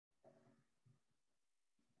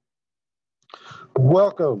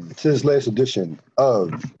Welcome to this latest edition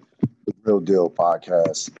of the Real Deal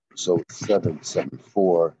podcast, episode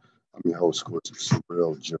 774. I'm your host, of course,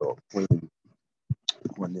 Cyril, Gerald-Quinn,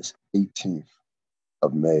 on this 18th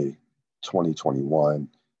of May, 2021.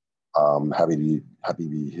 Happy to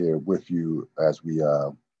be here with you as we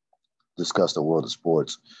discuss the world of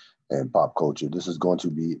sports and pop culture. This is going to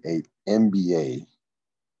be a NBA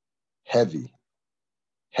heavy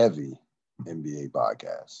NBA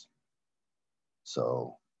podcast.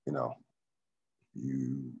 So,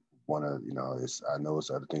 you want to, I know it's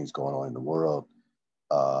other things going on in the world,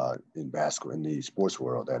 in basketball, in the sports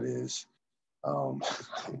world, that is. Um,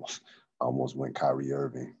 almost went Kyrie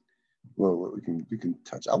Irving. Well, we can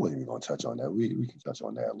touch. I wasn't even going to touch on that. We can touch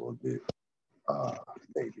on that a little bit, uh,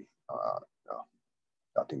 maybe. You know,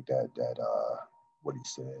 I think that what he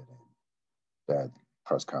said and that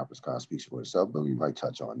press conference kind of speaks for itself, but we might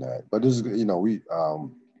touch on that. But this is, we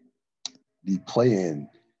the play-in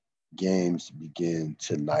games begin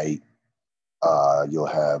tonight. You'll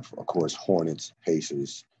have, of course, Hornets,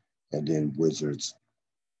 Pacers, and then Wizards,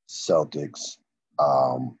 Celtics,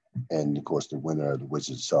 and of course the winner of the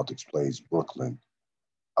Wizards Celtics plays Brooklyn.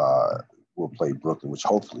 Uh, will play Brooklyn, which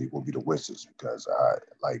hopefully will be the Wizards, because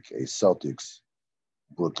like a Celtics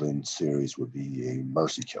Brooklyn series would be a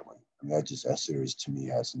mercy killing. I mean, that series to me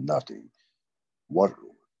has nothing. What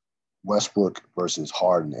Westbrook versus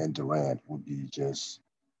Harden and Durant would be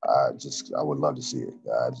I would love to see it.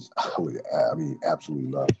 Absolutely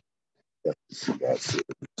love to see that series.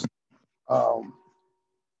 Um,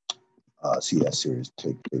 see that series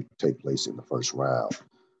take place in the first round.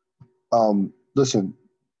 Listen,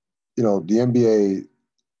 the NBA.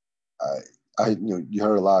 You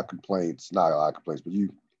heard a lot of complaints, not a lot of complaints, but you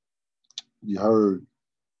heard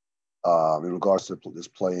in regards to this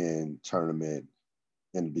play-in tournament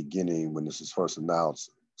in the beginning when this was first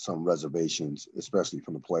announced, some reservations, especially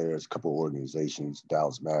from the players, a couple of organizations,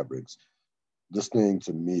 Dallas Mavericks. This thing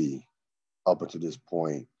to me, up until this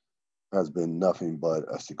point, has been nothing but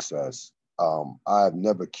a success. I've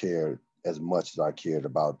never cared as much as I cared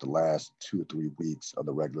about the last 2 or 3 weeks of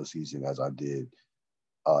the regular season as I did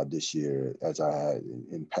this year, as I had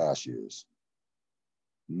in past years.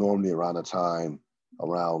 Normally around the time,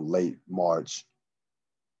 around late March,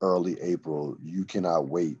 early April, you cannot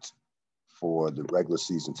wait for the regular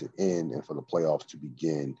season to end and for the playoffs to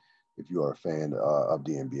begin if you are a fan of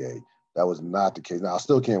the NBA. That was not the case. Now, I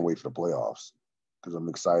still can't wait for the playoffs because I'm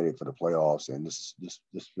excited for the playoffs, and this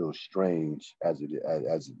feels strange as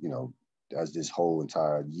this whole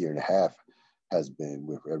entire year and a half has been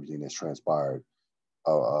with everything that's transpired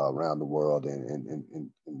around the world in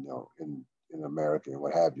America and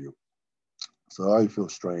what have you. So I feel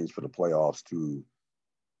strange for the playoffs to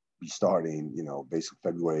be starting,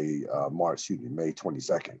 basically May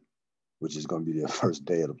 22nd, which is going to be the first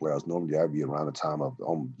day of the playoffs. Normally, that'd be around the time of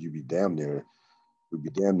we'd be damn near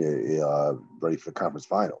ready for the conference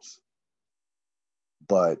finals.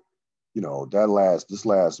 But this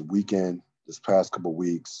last weekend, this past couple of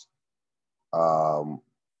weeks,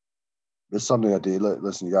 it's something that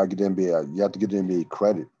listen. You gotta get the NBA. You have to give the NBA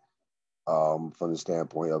credit from the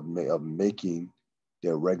standpoint of making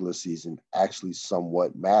their regular season actually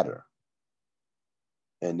somewhat matter.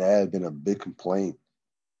 And that had been a big complaint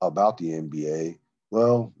about the NBA.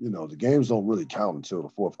 Well, the games don't really count until the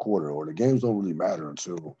fourth quarter, or the games don't really matter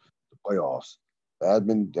until the playoffs. That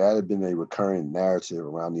had been a recurring narrative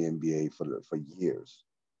around the NBA for years.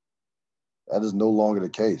 That is no longer the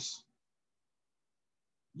case.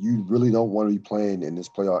 You really don't want to be playing in this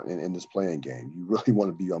playoff in this playing game. You really want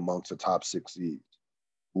to be amongst the top 6 seeds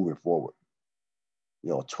moving forward.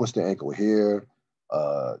 Twist the ankle here.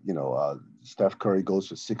 Steph Curry goes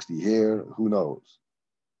for 60 here. Who knows?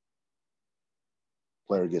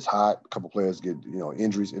 Player gets hot. A couple players get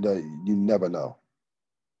injuries. You never know.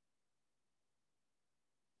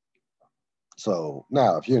 So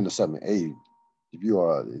now, if you're in the 7th, 8th, if you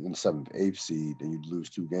are in the 7th, 8th seed and you lose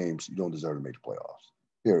 2 games, you don't deserve to make the playoffs.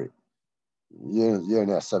 Period. You're in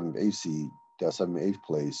that 7th, 8th seed, that 7th, 8th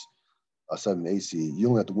place, a 7th, 8th seed. You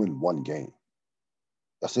only have to win one game.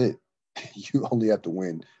 That's it. You only have to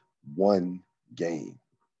win one game.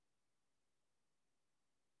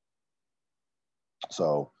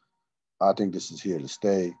 So I think this is here to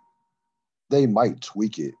stay. They might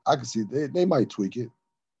tweak it. I can see they might tweak it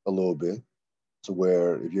a little bit to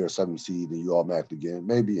where if you're a 7th seed and you automatically get it,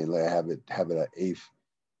 maybe, and have it at 8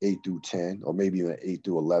 through 10, or maybe even 8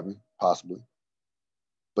 through 11, possibly.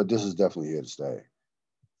 But this is definitely here to stay.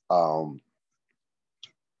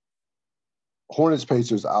 Hornets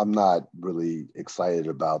Pacers, I'm not really excited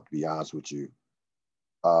about, to be honest with you.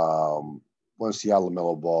 want to see how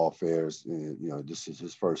LaMelo Ball fares. And, you know, this is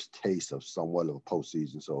his first taste of somewhat of a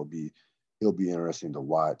postseason, so he'll be interesting to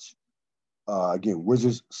watch. Again,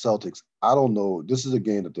 Wizards Celtics. I don't know. This is a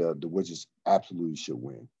game that the Wizards absolutely should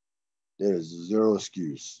win. There is zero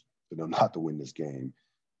excuse for them not to win this game,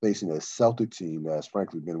 facing a Celtic team that has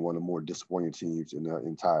frankly been one of the more disappointing teams in the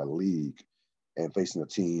entire league, and facing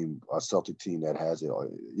a Celtic team that has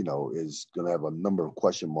is going to have a number of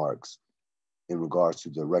question marks in regards to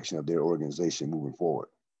the direction of their organization moving forward.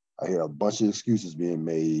 I hear a bunch of excuses being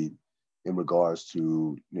made in regards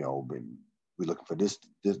to, you know, we're looking for this,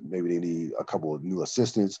 maybe they need a couple of new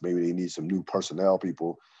assistants, maybe they need some new personnel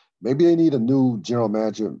people, maybe they need a new general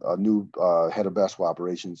manager, a new head of basketball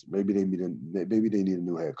operations, maybe they need a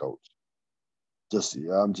new head coach.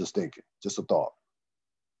 I'm just thinking, just a thought.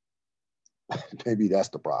 Maybe that's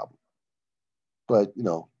the problem. But, you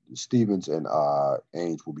know, Stevens and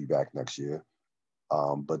Ainge will be back next year.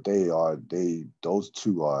 But those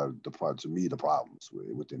two are to me the problems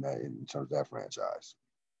within that in terms of that franchise.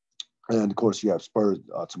 And of course, you have Spurs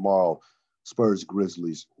tomorrow. Spurs,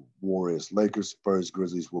 Grizzlies, Warriors, Lakers. Spurs,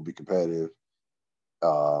 Grizzlies will be competitive.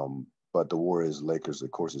 But the Warriors, Lakers,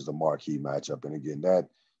 of course, is the marquee matchup. And again,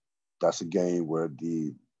 that's a game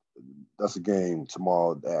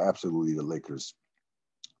tomorrow that absolutely the Lakers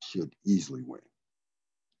should easily win.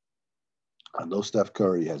 I know Steph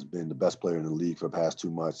Curry has been the best player in the league for the past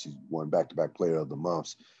 2 months. He's won back-to-back player of the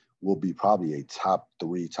months. Will be probably a top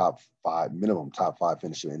 3, top 5, minimum top 5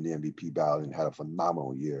 finisher in the MVP ballot and had a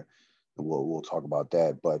phenomenal year. And we'll talk about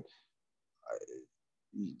that. But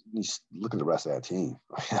you look at the rest of that team.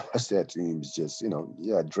 The rest of that team is just, you know,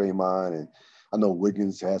 Draymond, and I know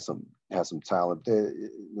Wiggins has some talent there.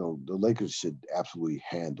 You know, the Lakers should absolutely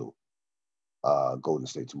handle Golden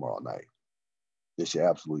State tomorrow night. They should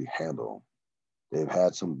absolutely handle them. They've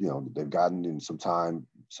had some, you know, they've gotten in some time,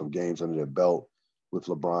 some games under their belt with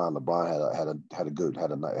LeBron. LeBron had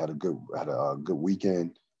a good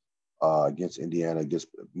weekend against Indiana, against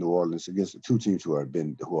New Orleans, against the two teams who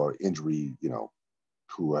are injury, you know,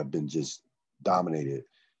 who have been just dominated,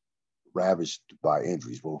 ravaged by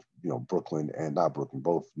injuries. Both, you know,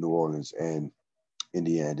 both New Orleans and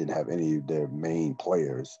Indiana didn't have any of their main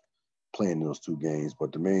players playing in those two games.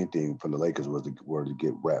 But the main thing for the Lakers were to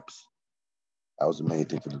get reps. That was the main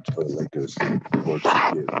thing for the Lakers, were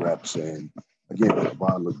to get reps. And again,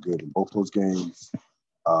 LeBron looked good in both those games.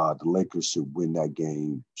 The Lakers should win that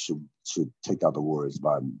game, should take out the Warriors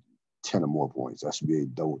by 10 or more points. That should be a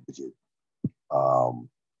double digit.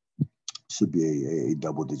 Should be a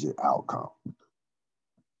double digit outcome.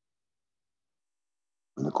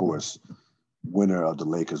 And of course, winner of the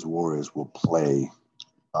Lakers Warriors will play.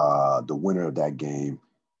 The winner of that game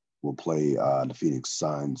will play the Phoenix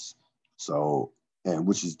Suns. So, and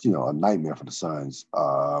which is, you know, a nightmare for the Suns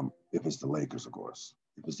if it's the Lakers, of course.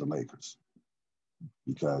 If it's the Lakers,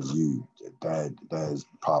 because that is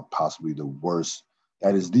possibly the worst.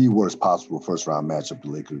 That is the worst possible first round matchup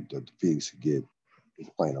that the Phoenix could get is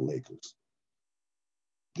playing the Lakers.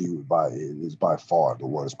 It is by far the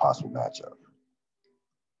worst possible matchup.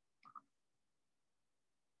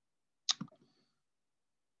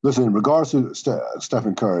 Listen, in regards to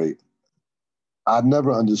Stephen Curry, I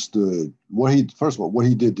never understood what he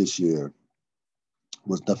did this year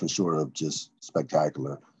was nothing short of just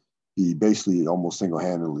spectacular. He basically almost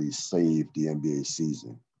single-handedly saved the NBA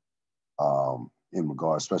season in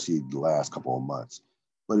regards, especially the last couple of months.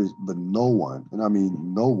 But no one, and I mean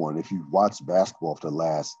no one, if you watch basketball for the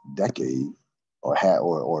last decade or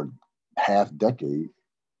half decade,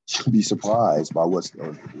 should be surprised by if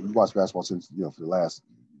you watch basketball since, you know, for the last,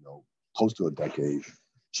 you know, close to a decade,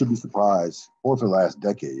 should be surprised, or for the last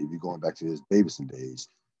decade, if you're going back to his Davidson days,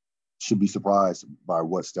 should be surprised by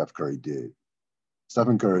what Steph Curry did.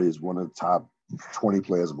 Stephen Curry is one of the top 20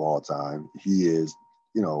 players of all time. He is,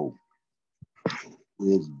 you know,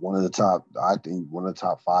 is one of the top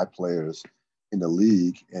 5 players in the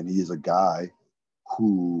league. And he is a guy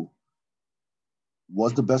who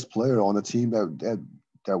was the best player on a team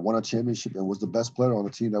that won a championship and was the best player on a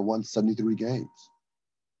team that won 73 games.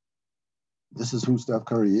 This is who Steph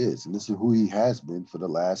Curry is, and this is who he has been for the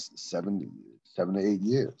last 7 to 8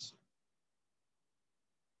 years.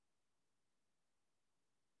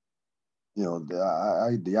 You know,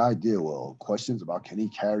 the idea, well, questions about can he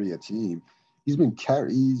carry a team? He's been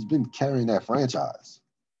carrying that franchise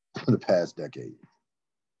for the past decade.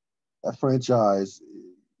 That franchise,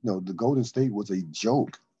 you know, the Golden State was a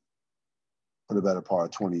joke for the better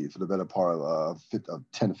part of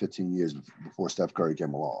 10 to 15 years before Steph Curry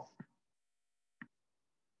came along.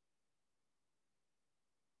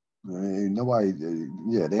 And nobody,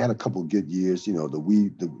 yeah, they had a couple of good years. The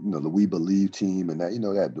We Believe team, and that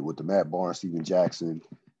that with the Matt Barnes, Steven Jackson,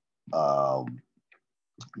 um,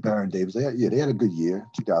 Baron Davis. They had a good year,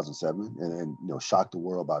 2007, and shocked the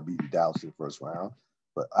world by beating Dallas in the first round.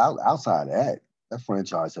 But outside of that, that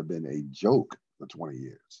franchise have been a joke for 20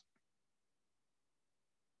 years.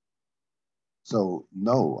 So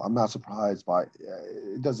no, I'm not surprised by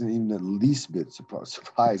it. Doesn't even the least bit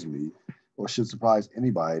surprise me, or should surprise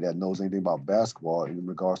anybody that knows anything about basketball in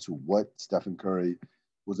regards to what Stephen Curry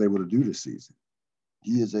was able to do this season.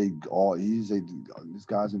 He is a all he's a this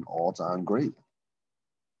guy's an all time great.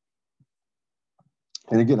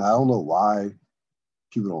 And again, I don't know why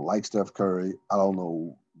people don't like Steph Curry. I don't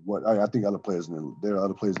know what I think other players there are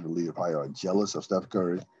other players in the league that probably are jealous of Steph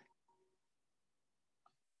Curry.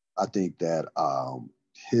 I think that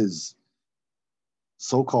his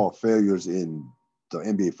so-called failures in the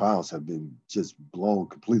NBA Finals have been just blown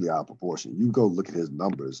completely out of proportion. You go look at his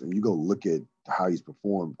numbers and you go look at how he's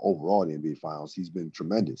performed overall in the NBA Finals. He's been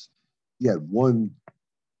tremendous. He had one.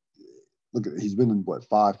 Look at he's been in what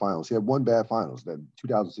 5 finals. He had one bad finals. That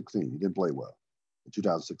 2016, he didn't play well. In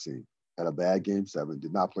 2016, had a bad game seven.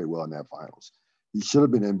 Did not play well in that finals. He should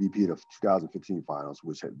have been MVP of the 2015 finals,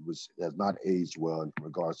 which has not aged well in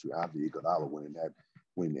regards to Anthony Iguodala winning the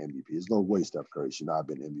MVP. There's no way Steph Curry should not have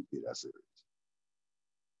been MVP of that series.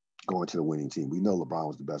 Going to the winning team. We know LeBron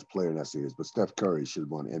was the best player in that series, but Steph Curry should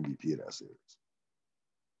have won MVP of that series.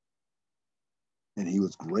 And he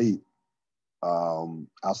was great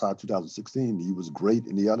outside 2016. He was great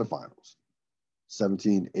in the other finals,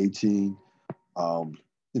 17, 18,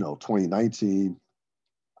 2019.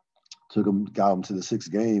 Got him to the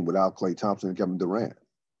sixth game without Klay Thompson and Kevin Durant.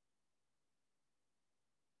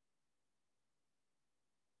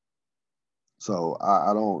 So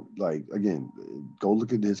I don't like again. Go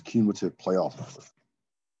look at his cumulative playoff number.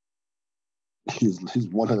 He's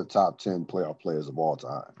one of the top 10 playoff players of all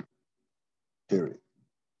time. Period.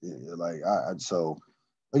 Yeah, like so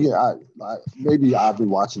again, maybe I've been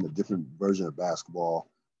watching a different version of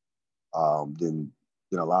basketball than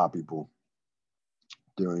a lot of people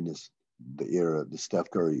during the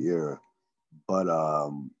Steph Curry era. But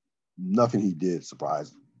nothing he did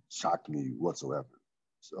shocked me whatsoever.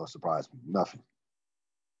 So surprised me.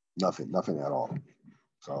 Nothing at all.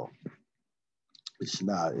 So it should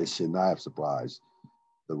not have surprised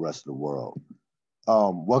the rest of the world.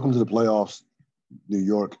 Welcome to the playoffs, New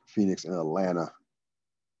York, Phoenix, and Atlanta.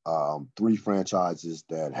 Three franchises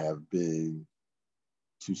that have been,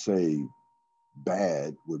 to say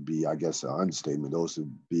bad would be, I guess, an understatement. Those have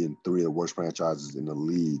been three of the worst franchises in the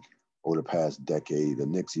league over the past decade. The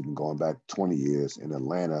Knicks even going back 20 years. In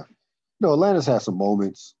Atlanta, Atlanta's had some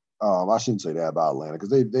moments. I shouldn't say that about Atlanta because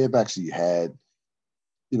they've actually had,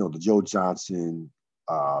 the Joe Johnson,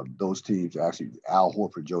 those teams actually Al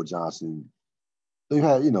Horford, Joe Johnson. They've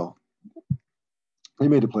had, they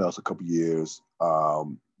made the playoffs a couple years.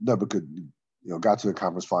 Never could, got to the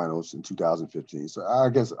conference finals in 2015. So I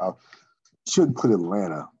guess I shouldn't put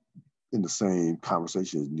Atlanta in the same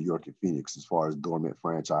conversation as New York and Phoenix as far as dormant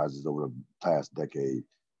franchises over the past decade.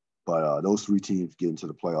 But those three teams get into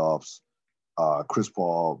the playoffs. Chris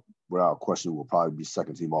Paul, without question, will probably be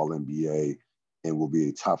second team All NBA and will be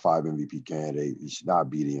a top 5 MVP candidate. He should not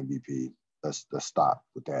be the MVP. Let's stop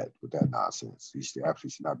with that nonsense. He should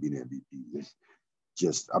not be the MVP.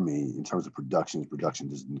 I mean, in terms of production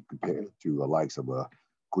doesn't compare to the likes of a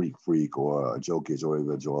Greek Freak or a Jokic or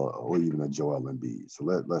even a Joel Embiid. So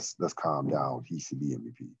let's calm down. He should be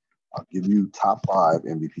MVP. I'll give you top 5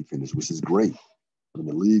 MVP finish, which is great. I mean,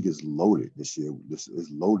 the league is loaded this year. This is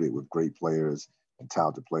loaded with great players and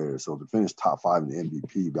talented players. So to finish top 5 in the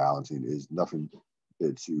MVP balancing is nothing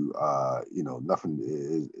nothing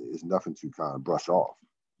to kind of brush off.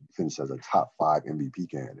 He finished as a top 5 MVP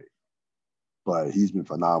candidate. But he's been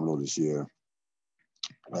phenomenal this year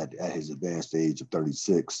at his advanced age of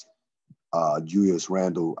 36. Julius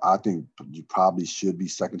Randle, I think you probably should be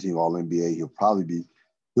second team All NBA. He's going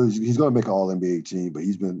to make an All NBA team, but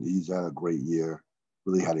he's had a great year.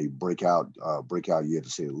 Really had a breakout year to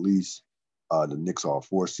say the least. The Knicks are a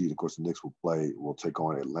 4 seed. Of course, the Knicks will take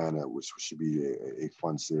on Atlanta, which should be a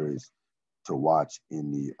fun series to watch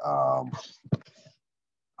in the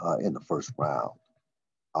first round.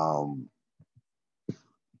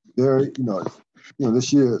 There,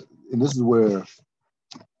 this year, and this is where it's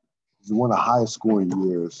one of the highest scoring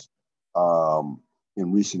years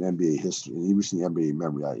in recent NBA history, in recent NBA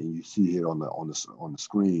memory. And you see here on the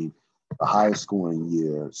screen, the highest scoring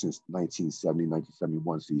year since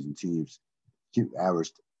 1970-1971 season. Teams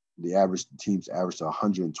averaged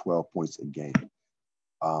 112 points a game.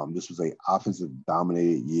 This was a offensive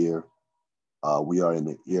dominated year. We are in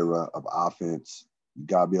the era of offense. You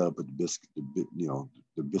gotta be able to put the biscuit,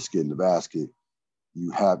 the biscuit in the basket.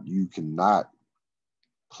 You cannot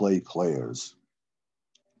play players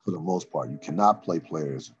for the most part. You cannot play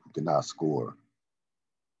players who cannot score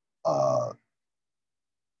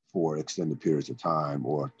for extended periods of time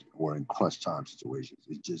or in crunch time situations.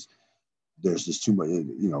 It's just there's just too much.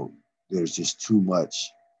 There's just too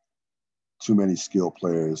many skilled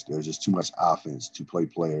players. There's just too much offense to play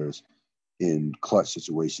players in clutch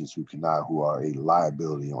situations who are a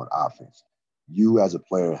liability on offense. You as a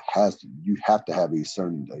player you have to have a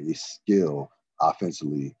skill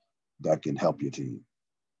offensively that can help your team.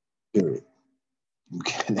 Period. You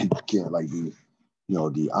can't like the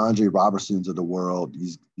Andre Robertsons of the world,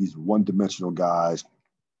 these one-dimensional guys,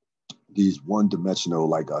 these one-dimensional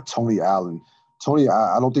like Tony Allen.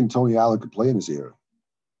 I don't think Tony Allen could play in this era.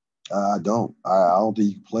 I don't. I don't think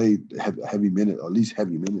he could play heavy minutes, or at least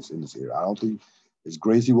heavy minutes in this era. I don't think, as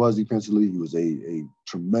great as he was defensively, he was a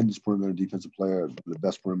tremendous perimeter defensive player, the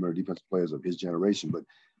best perimeter defensive players of his generation, but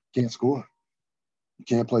can't score. You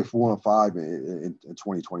can't play 4 and 5 in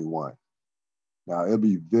 2021. Now, it'll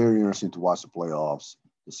be very interesting to watch the playoffs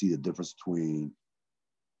to see the difference between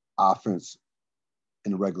offense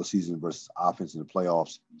in the regular season versus offense in the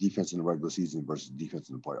playoffs, defense in the regular season versus defense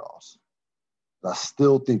in the playoffs. But I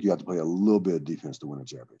still think you have to play a little bit of defense to win a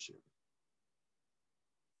championship.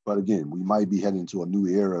 But again, we might be heading into a new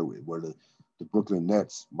era where the Brooklyn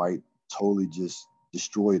Nets might totally just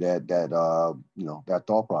destroy that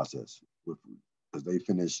thought process because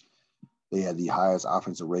they had the highest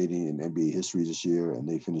offensive rating in NBA history this year, and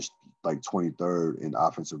they finished like 23rd in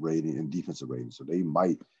offensive rating and defensive rating. So they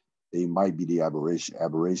might be the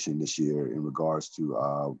aberration this year in regards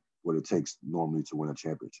to what it takes normally to win a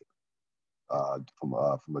championship from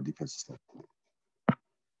a defensive standpoint.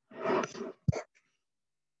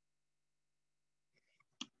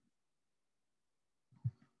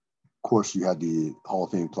 Of course, you had the Hall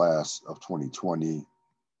of Fame class of 2020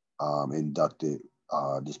 inducted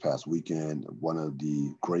this past weekend. One of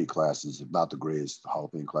the great classes, if not the greatest Hall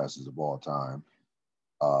of Fame classes of all time,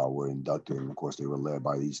 were inducted. And of course, they were led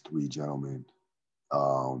by these three gentlemen,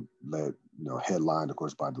 headlined, of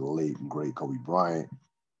course, by the late and great Kobe Bryant.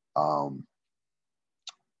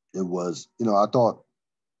 It was, I thought,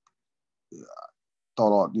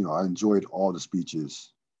 I enjoyed all the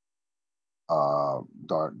speeches.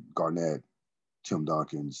 Garnett, Tim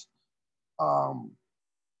Duncan's,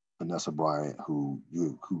 Vanessa Bryant, who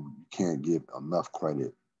you can't give enough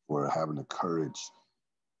credit for having the courage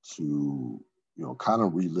to, kind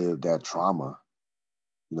of relive that trauma.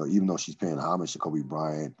 Even though she's paying homage to Kobe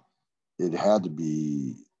Bryant, it had to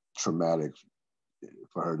be traumatic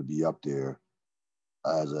for her to be up there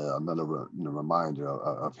as another reminder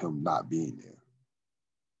of him not being there.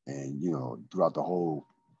 And, throughout the whole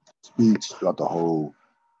speech, throughout the whole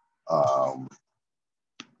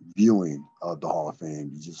viewing of the Hall of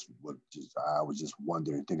Fame, I was just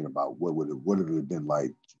wondering, thinking about what would it have been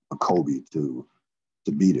like for Kobe to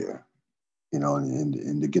be there,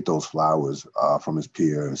 and to get those flowers from his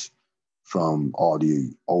peers, from all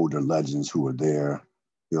the older legends who were there,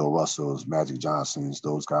 Bill Russells, Magic Johnsons,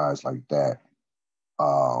 those guys like that,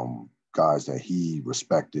 guys that he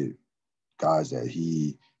respected, guys that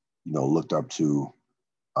he, looked up to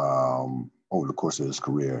over the course of his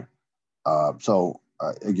career.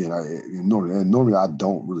 Again, I normally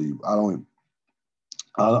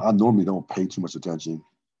don't pay too much attention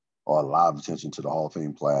or a lot of attention to the Hall of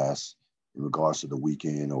Fame class in regards to the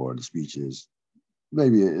weekend or the speeches.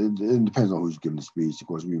 Maybe it depends on who's giving the speech. Of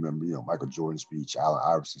course, we remember, Michael Jordan's speech, Allen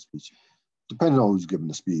Iverson's speech. Depending on who's giving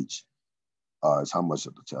the speech, is how much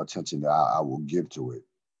attention that I will give to it.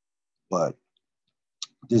 But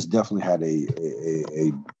this definitely had a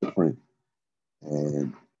different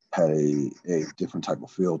and had a different type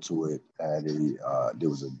of feel to it. There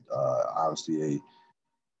was obviously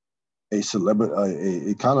a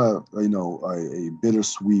celebrity, a kind of a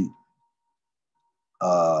bittersweet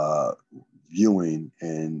viewing,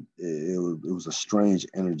 and it was a strange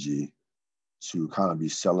energy to kind of be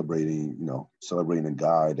celebrating a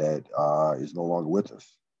guy that is no longer with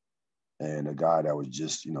us, and a guy that was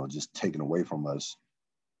just taken away from us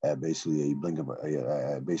at basically a blink of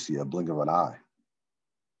an eye.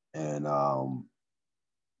 And the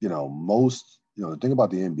thing about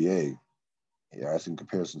the NBA, as in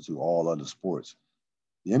comparison to all other sports,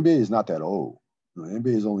 the NBA is not that old. The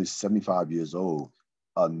NBA is only 75 years old.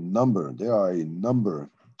 There are a number,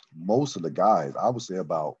 most of the guys, I would say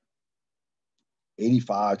about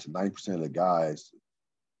 85 to 90% of the guys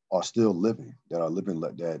are still living, that are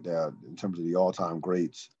in terms of the all-time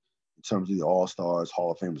greats, in terms of the all-stars,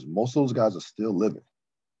 Hall of Famers. Most of those guys are still living.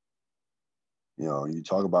 You know, you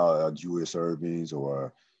talk about Julius Ervings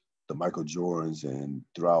or the Michael Jordans, and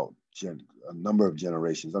throughout a number of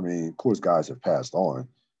generations. I mean, of course, guys have passed on,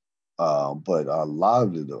 but a lot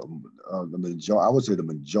of the majority, I would say, the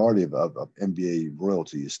majority of NBA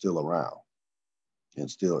royalty is still around and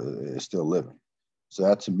is still living. So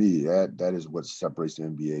that, to me, that is what separates the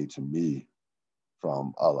NBA, to me,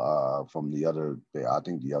 from the other. I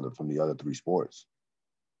think from the other three sports.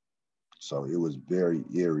 So it was very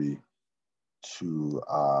eerie to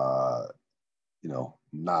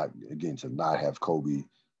not have Kobe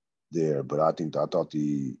there. But I thought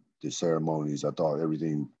the ceremonies, I thought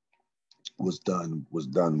everything was done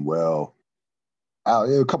well. There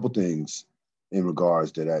were a couple things in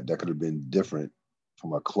regards to that could have been different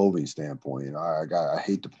from a clothing standpoint. And I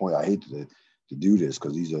hate to do this,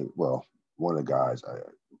 because these are, well, one of the guys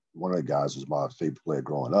was my favorite player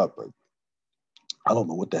growing up, but I don't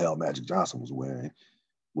know what the hell Magic Johnson was wearing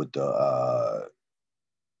with the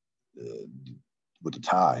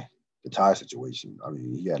tie situation. I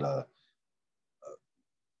mean, he had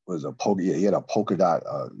he had a polka dot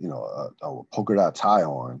polka dot tie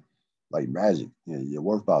on, like Magic. You know, you're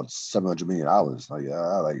worth about $700 million.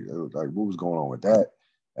 Like what was going on with that?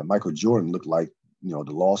 And Michael Jordan looked like, the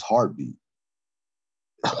lost heartbeat.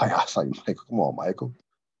 Like, I was like, Michael, come on, Michael.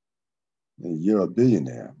 You're a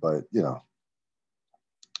billionaire, but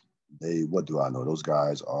what do I know? Those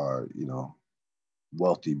guys are,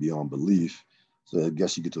 wealthy beyond belief. So I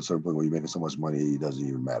guess you get to a certain point where you're making so much money, it doesn't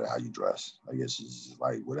even matter how you dress. I guess it's just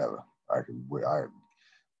like, whatever. I can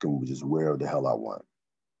just wear the hell I want.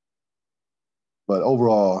 But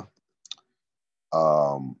overall,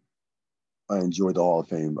 I enjoyed the Hall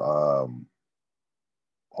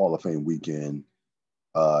of Fame weekend.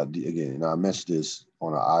 Again, and I mentioned this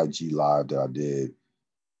on an IG live that I did.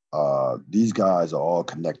 These guys are all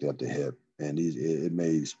connected at the hip, and it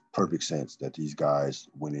made perfect sense that these guys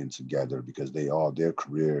went in together, because their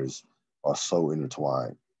careers are so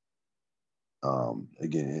intertwined.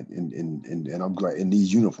 Again, and I'm glad in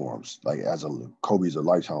these uniforms, like Kobe's a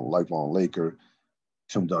lifelong Laker,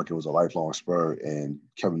 Tim Duncan was a lifelong Spur, and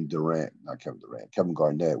Kevin Garnett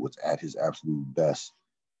was at his absolute best,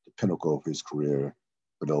 the pinnacle of his career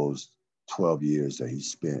for those 12 years that he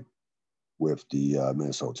spent with the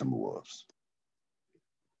Minnesota Timberwolves.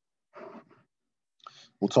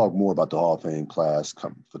 We'll talk more about the Hall of Fame class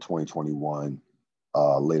for 2021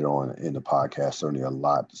 later on in the podcast. Certainly a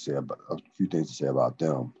few things to say about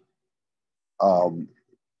them. Now,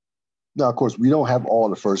 of course, we don't have all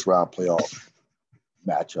the first round playoff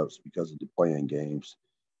matchups because of the play-in games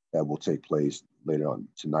that will take place later on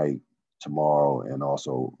tonight, tomorrow, and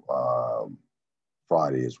also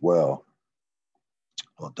Friday as well,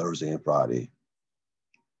 or Thursday and Friday.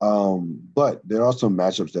 But there are some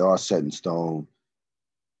matchups that are set in stone.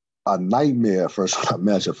 A nightmare first round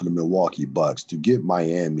matchup for the Milwaukee Bucks to get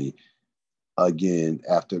Miami again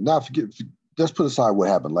let's put aside what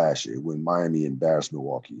happened last year when Miami embarrassed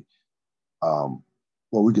Milwaukee. Well,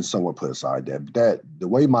 we can somewhat put aside that the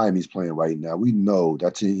way Miami's playing right now, we know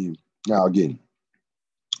that team. Now, again,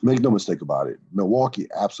 make no mistake about it, Milwaukee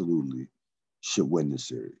absolutely should win this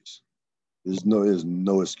series. There's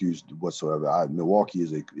no excuse whatsoever. Milwaukee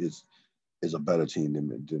is a better team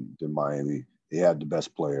than Miami. They have the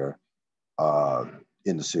best player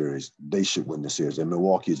in the series. They should win the series. And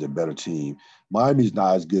Milwaukee is a better team. Miami's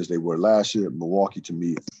not as good as they were last year. Milwaukee, to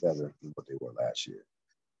me, is better than what they were last year.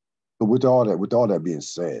 But with all that being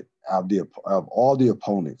said, out of all the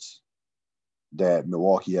opponents that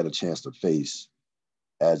Milwaukee had a chance to face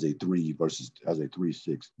as a 3 versus as a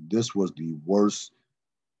 3-6, this was the worst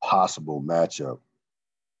possible matchup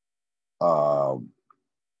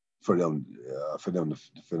for them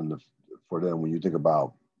when you think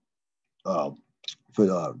about for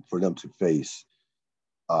them to face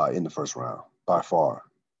in the first round by far.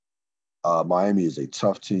 Miami is a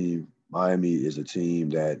tough team. Miami is a team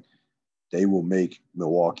that they will make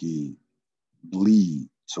Milwaukee bleed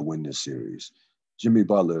to win this series. Jimmy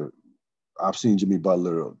Butler, I've seen Jimmy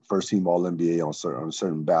Butler first team All NBA on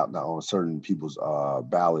certain people's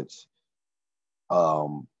ballots.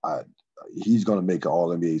 He's going to make an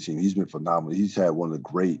All NBA team. He's been phenomenal. He's had one of the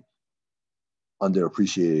great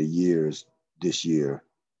underappreciated years this year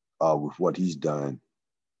with what he's done.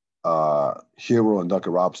 Hero and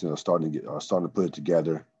Duncan Robinson are starting to put it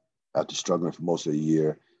together after struggling for most of the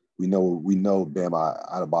year. We know Bam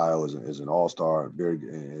Adebayo is an all-star,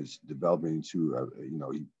 is developing to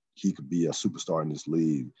he could be a superstar in this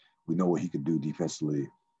league. We know what he could do defensively.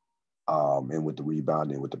 and with the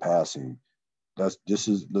rebounding, with the passing.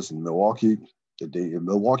 Listen, Milwaukee, if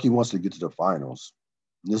Milwaukee wants to get to the finals,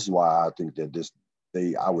 this is why I think that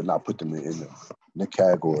I would not put them in the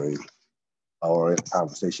category or in a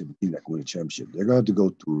conversation with a team that can win a championship. They're going to have to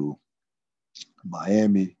go through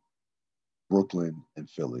Miami, Brooklyn, and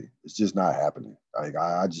Philly. It's just not happening.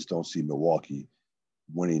 I just don't see Milwaukee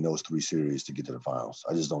winning those 3 series to get to the finals.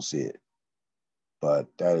 I just don't see it. But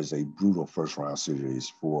that is a brutal first round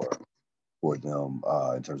series for them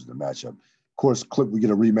in terms of the matchup. Of course, we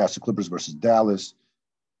get a rematch of Clippers versus Dallas.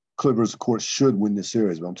 Clippers, of course, should win this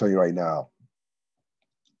series, but I'm telling you right now,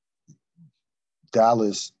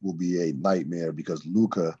 Dallas will be a nightmare because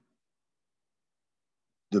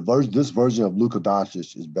this version of Luka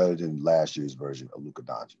Doncic is better than last year's version of Luka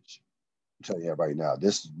Doncic. I'm telling you right now,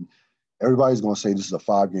 everybody's going to say this is a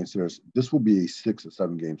 5-game series. This will be a 6 or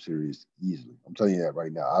 7-game series easily. I'm telling you that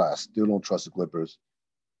right now. I still don't trust the Clippers.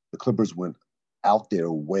 The Clippers went out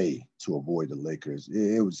their way to avoid the Lakers.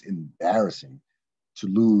 It was embarrassing to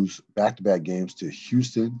lose back-to-back games to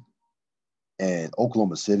Houston and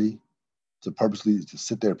Oklahoma City, to purposely to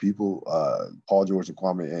sit there, people, Paul George and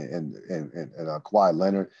Kwame and Kawhi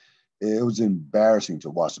Leonard. It was embarrassing to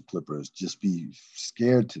watch the Clippers just be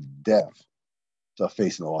scared to death to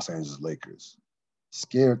facing the Los Angeles Lakers.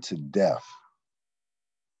 Scared to death.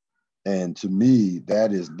 And to me,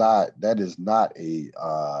 that's not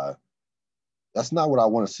what I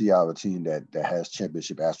want to see out of a team that has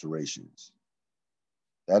championship aspirations.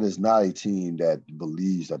 That is not a team that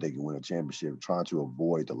believes that they can win a championship trying to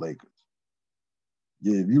avoid the Lakers.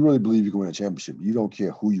 Yeah, if you really believe you can win a championship, you don't care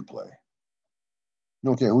who you play. You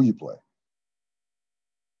don't care who you play.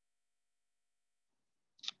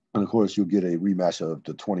 And of course, you'll get a rematch of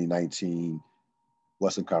the 2019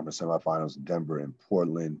 Western Conference semifinals, Denver and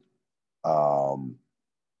Portland, 4-5,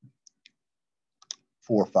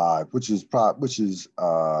 which is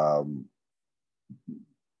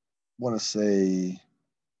want to say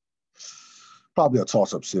probably a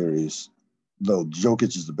toss-up series. Though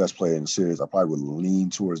Jokic is the best player in the series, I probably would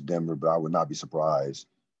lean towards Denver, but I would not be surprised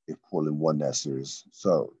if Portland won that series.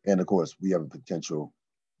 So, and of course, we have a potential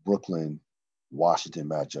Brooklyn-Washington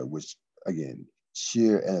matchup, which again,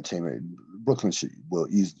 sheer entertainment. Brooklyn should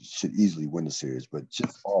easily win the series, but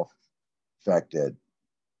just off the fact that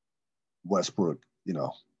Westbrook,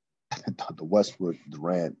 the Westbrook,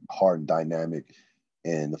 Durant, Harden dynamic,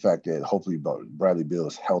 and the fact that hopefully Bradley Beal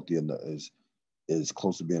is healthy and is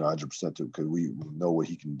close to being 100% because we know what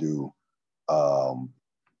he can do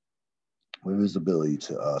with his ability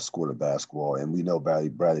to score the basketball. And we know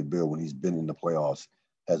Bradley Beal, when he's been in the playoffs,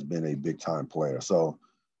 has been a big-time player. So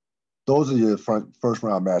those are your first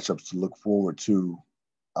round matchups to look forward to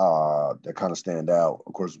that kind of stand out.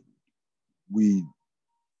 Of course, we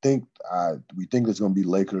think it's going to be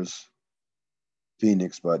Lakers,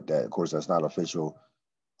 Phoenix, but that, of course, that's not official.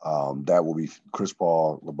 That will be Chris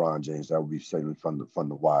Paul, LeBron James. That will be certainly fun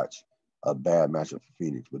to watch. A bad matchup for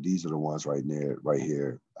Phoenix, but these are the ones right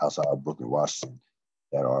here outside of Brooklyn, Washington,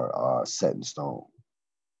 that are set in stone.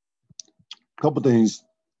 A couple things.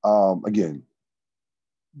 Again,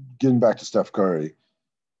 getting back to Steph Curry,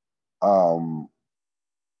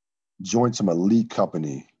 joined some elite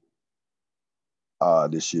company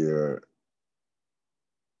this year,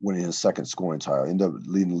 winning his second scoring title. Ended up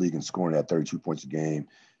leading the league in scoring at 32 points a game,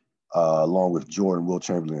 along with Jordan, Will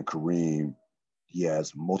Chamberlain, and Kareem. He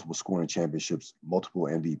has multiple scoring championships, multiple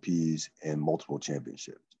MVPs, and multiple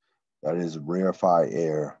championships. That is rarefied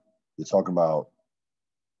air. You're talking about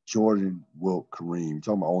Jordan, Wilt, Kareem. You're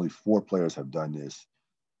talking about only 4 players have done this.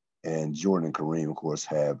 And Jordan and Kareem, of course,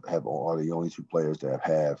 are the only 2 players that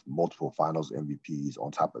have multiple finals MVPs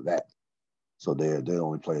on top of that. So they're the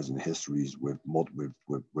only players in histories with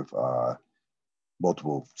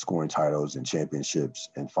multiple scoring titles and championships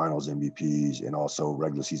and finals MVPs and also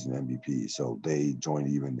regular season MVPs. So they joined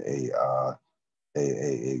even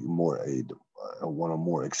one of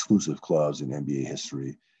more exclusive clubs in NBA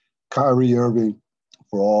history. Kyrie Irving,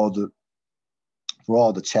 for all the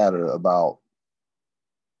chatter about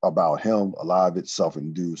him, a lot of it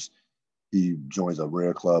self-induced. He joins a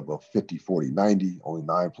rare club of 50, 40, 90. Only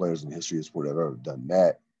 9 players in the history of sport have ever done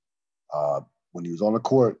that. When he was on the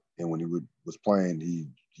court and when he was playing, he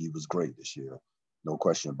was great this year. No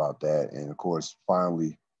question about that. And of course,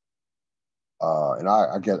 finally, and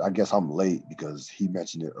I guess I'm late because he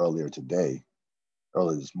mentioned it earlier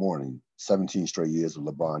this morning, 17 straight years of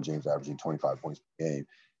LeBron James averaging 25 points per game.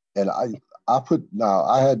 And I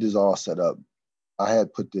had this all set up. I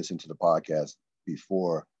had put this into the podcast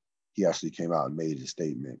before he actually came out and made his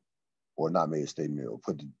statement, or not made a statement, or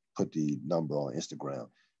put the number on Instagram.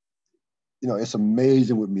 it's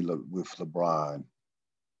amazing with me with LeBron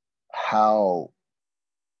how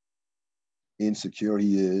insecure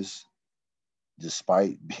he is,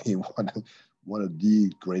 despite being one of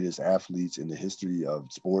the greatest athletes in the history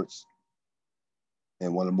of sports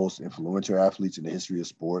and one of the most influential athletes in the history of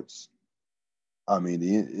sports. I mean,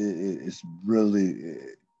 it's really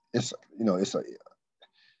it's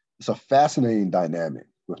it's a fascinating dynamic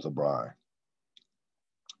with LeBron.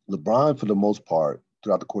 LeBron, for the most part,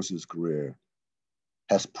 throughout the course of his career,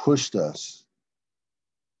 has pushed us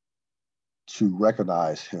to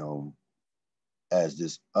recognize him as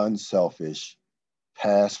this unselfish,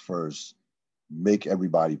 pass first, make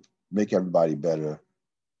everybody better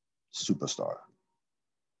superstar.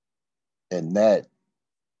 And that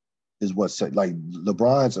is what said, like,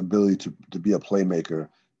 LeBron's ability to be a playmaker,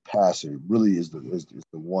 passer, really is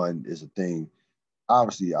the thing.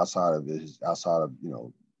 Obviously, outside of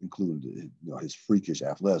including his freakish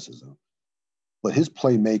athleticism, but his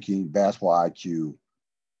playmaking, basketball IQ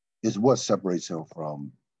is what separates him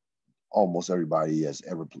from almost everybody that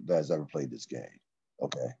has ever played this game.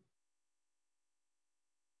 Okay.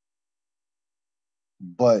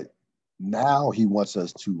 But now he wants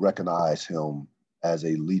us to recognize him as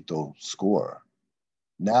a lethal scorer.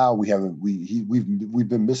 Now we've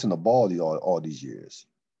been missing the ball all these years.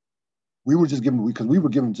 We were just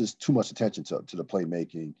giving just too much attention to the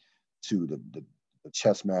playmaking, to the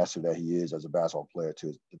chess master that he is as a basketball player,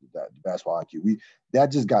 to the basketball IQ.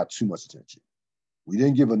 That just got too much attention. We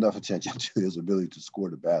didn't give enough attention to his ability to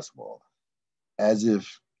score the basketball, as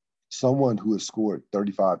if someone who has scored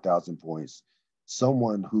 35,000 points,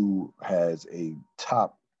 someone who has a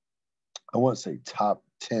top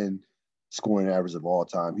 10 scoring average of all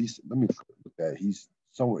time. He's definitely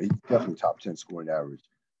top 10 scoring average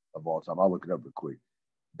of all time. I'll look it up real quick.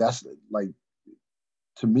 That's like,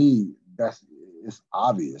 to me, it's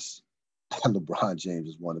obvious that LeBron James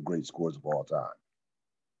is one of the great scorers of all time.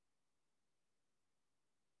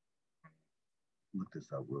 Look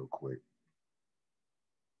this up real quick.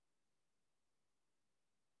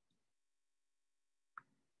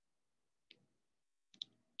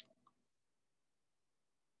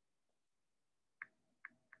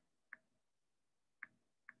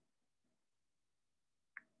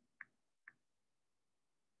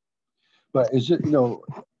 But it's just, like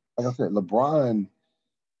I said, LeBron,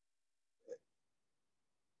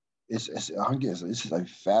 it's just a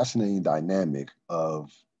fascinating dynamic of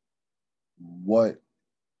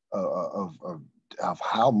of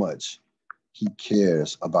how much he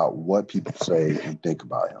cares about what people say and think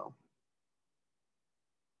about him.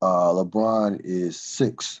 LeBron is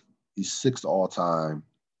sixth. He's sixth all time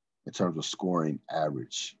in terms of scoring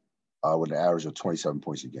average, with an average of 27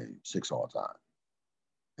 points a game, sixth all time.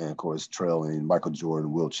 And of course, trailing Michael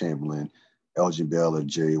Jordan, Wilt Chamberlain, Elgin Baylor,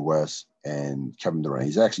 Jerry West, and Kevin Durant.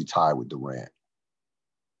 He's actually tied with Durant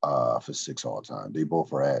for sixth all time. They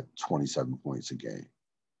both are at 27 points a game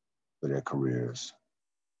for their careers.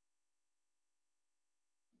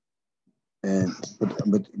 And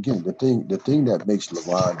but again, the thing that makes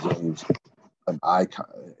LeBron James an icon,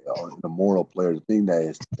 an immortal player, the thing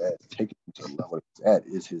that's taken him to the level it's at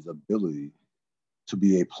is his ability to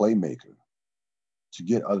be a playmaker, to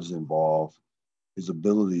get others involved, his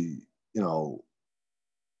ability,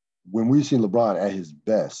 when we've seen LeBron at his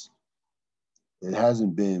best, it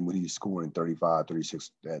hasn't been when he's scoring 35,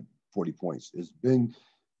 36, at 40 points. It's been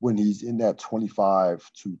when he's in that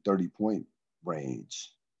 25 to 30 point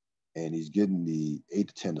range and he's getting the 8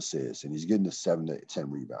 to 10 assists and he's getting the 7 to 10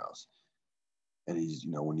 rebounds. And he's,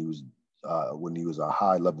 when he was a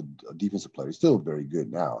high level defensive player, he's still very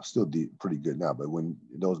good now, pretty good now. But when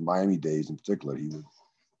those Miami days in particular, he was an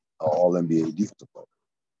all NBA defensive player.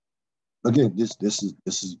 Again, this is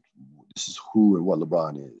who and what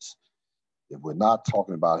LeBron is. If we're not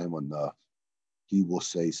talking about him enough, he will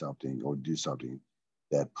say something or do something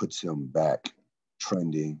that puts him back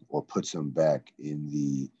trending or puts him back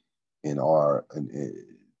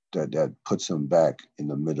that puts him back in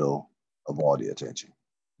the middle of all the attention.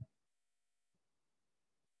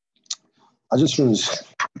 I just finished,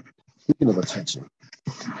 speaking of attention,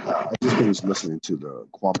 I just finished listening to the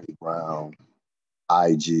Kwame Brown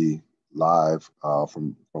IG live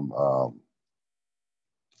from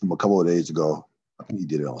a couple of days ago. I think he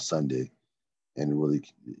did it on Sunday,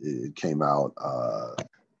 and it came out.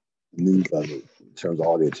 News of it in terms of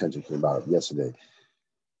all the attention came out yesterday.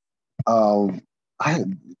 I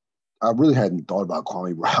really hadn't thought about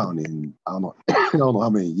Kwame Brown in I don't know how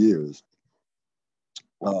many years.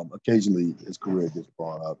 Occasionally, his career gets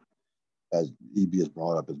brought up as being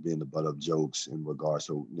the butt of jokes in regards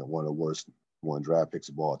to one of the worst draft picks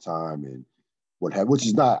of all time, and what happened, which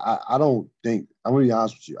is not, I don't think, I'm going to be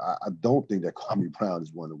honest with you, I don't think that Kwame Brown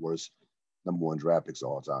is one of the worst #1 draft picks of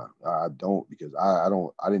all time. I don't, because I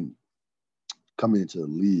didn't, coming into the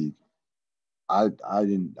league, I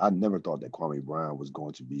never thought that Kwame Brown was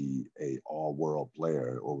going to be a all-world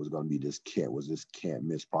player or was going to be this can't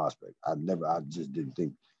miss prospect. I just didn't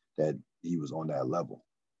think that he was on that level.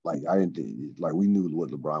 Like, I didn't think, like, we knew what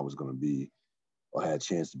LeBron was going to be or had a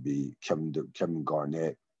chance to be. Kevin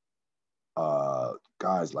Garnett,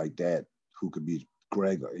 guys like that who could be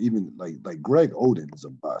Greg, or even like Greg Oden is a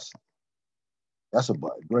bust. That's a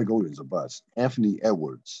bust. Greg Oden is a bust. Anthony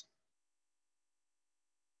Edwards,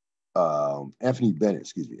 Anthony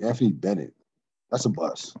Bennett, that's a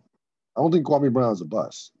bust. I don't think Kwame Brown is a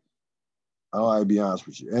bust. I'll be honest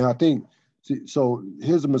with you. And I think, so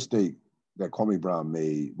here's a mistake that Kwame Brown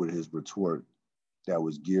made with his retort that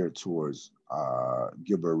was geared towards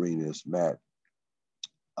Gilbert Arenas, Matt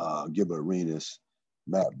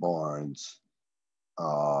Barnes,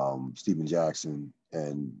 Steven Jackson,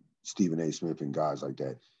 and Stephen A. Smith and guys like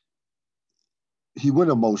that. He went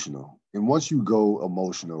emotional, and once you go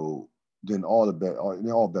emotional, then all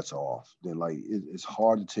bets are off. Then it's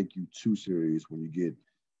hard to take you too serious when you get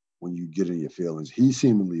in your feelings. He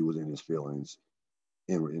seemingly was in his feelings,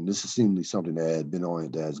 and this is seemingly something that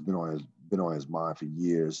has been on his mind for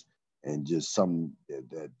years, and just something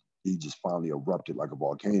that he just finally erupted like a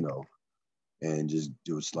volcano, and just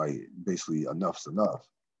it was like basically enough's enough.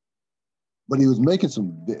 But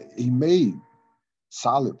he made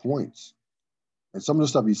solid points. And some of the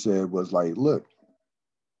stuff he said was like, look,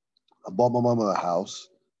 I bought my mama a house.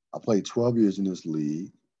 I played 12 years in this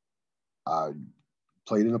league. I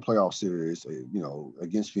played in a playoff series,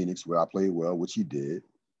 against Phoenix, where I played well, which he did.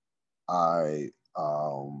 I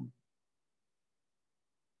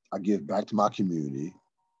give back to my community.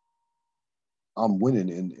 I'm winning,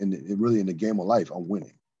 and really in the game of life, I'm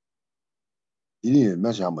winning. He didn't even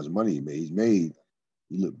mention how much money he made.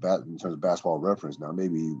 You look back in terms of Basketball Reference. Now,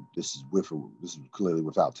 maybe this is clearly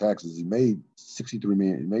without taxes. He made $63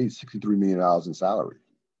 million in salary,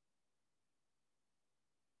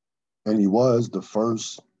 and he was the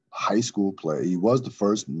first high school player. He was the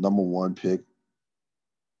first #1 pick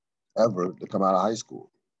ever to come out of high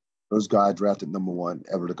school. First guy drafted #1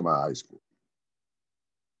 ever to come out of high school.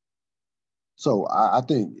 So I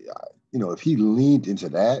think, if he leaned into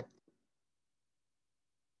that,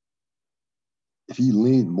 if he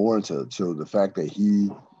leaned more into the fact that he,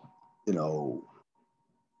 had a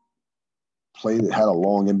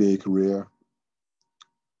long NBA career,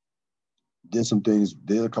 did some things,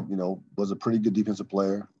 was a pretty good defensive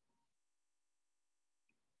player,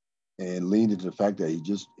 and leaned into the fact that he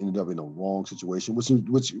just ended up in a wrong situation, which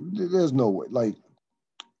there's no way. Like,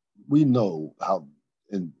 we know how,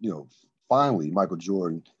 and finally Michael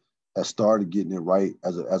Jordan has started getting it right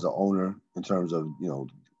as an owner in terms of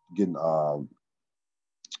getting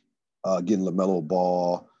LaMelo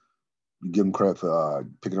Ball. You give him credit for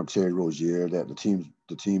picking up Terry Rozier. That the team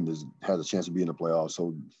has a chance to be in the playoffs.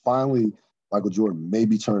 So finally, Michael Jordan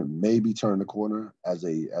maybe turned the corner as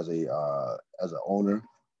an owner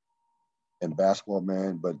and basketball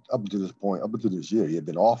man. But up to this year, he had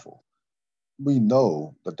been awful. We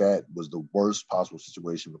know that was the worst possible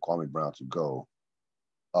situation for Kwame Brown to go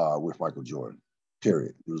with Michael Jordan.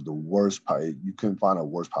 Period. It was the worst. You couldn't find a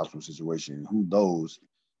worse possible situation. Who knows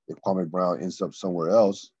if Kwame Brown ends up somewhere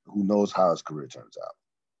else? Who knows how his career turns out?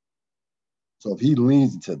 So if he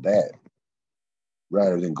leans into that,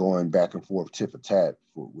 rather than going back and forth tit for tat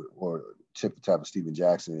with Stephen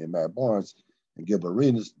Jackson and Matt Barnes and Gilbert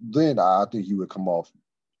Arenas, then I think he would come off.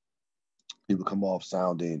 He would come off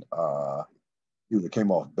sounding. He would have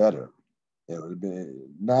came off better. It would have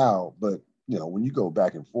been now, but when you go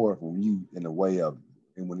back and forth, when you in a way of,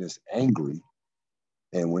 and when it's angry,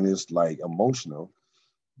 and when it's like emotional,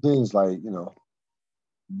 then it's like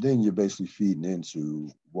then you're basically feeding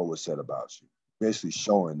into what was said about you, basically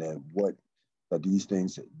showing that these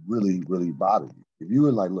things really, really bother you. If you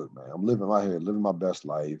were like, look, man, I'm living my best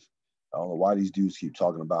life. I don't know why these dudes keep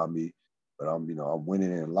talking about me, but I'm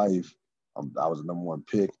winning in life. I was the #1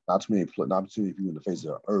 pick. Not too many people in the face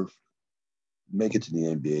of the earth make it to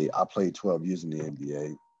the NBA. I played 12 years in the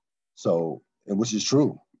NBA. So, and which is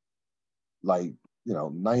true. Like,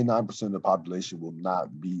 99% of the population will not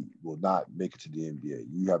make it to the NBA.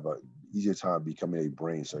 You have an easier time becoming a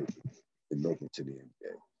brain surgeon than making it to the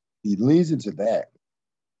NBA. He leans into that.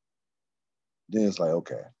 Then it's like,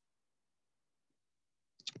 okay,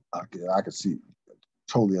 I can see,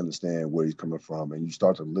 totally understand where he's coming from, and you'll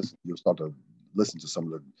start to listen to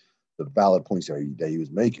some of the valid points that he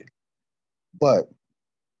was making. But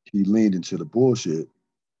he leaned into the bullshit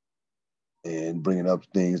and bringing up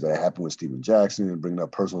things that happened with Steven Jackson, and bringing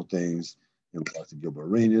up personal things in regards to Gilbert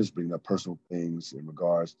Arenas, bringing up personal things in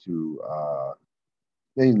regards to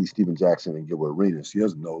mainly Steven Jackson and Gilbert Arenas. He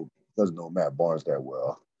doesn't know Matt Barnes that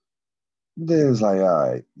well. Then it's like, all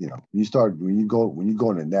right, you know, when you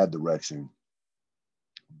go in that direction,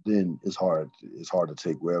 then it's hard to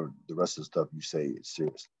take wherever the rest of the stuff you say is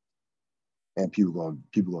serious. And people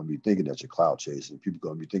gonna be thinking that you're clout chasing. People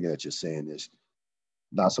gonna be thinking that you're saying this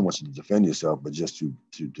not so much to defend yourself, but just to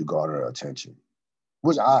garner attention.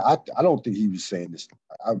 Which I don't think he was saying this.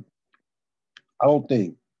 I don't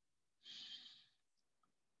think.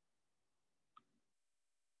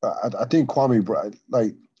 I think Kwame Brown,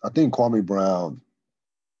 I think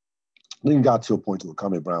got to a point where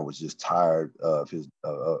Kwame Brown was just tired of his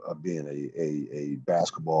of being a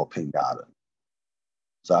basketball pinata.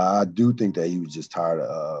 So I do think that he was just tired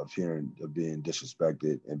of being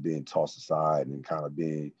disrespected and being tossed aside and kind of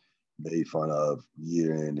being made fun of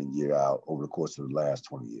year in and year out over the course of the last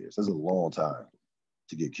 20 years. That's a long time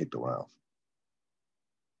to get kicked around.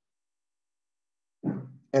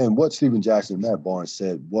 And what Steven Jackson and Matt Barnes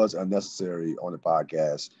said was unnecessary on the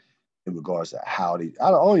podcast in regards to how I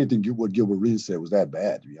don't even think what Gilbert Arenas said was that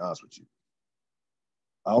bad, to be honest with you.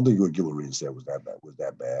 I don't think what Gilbert Arenas said was that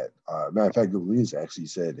bad. Matter of fact, Gilbert Arenas actually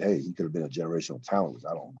said, hey, he could have been a generational talent, which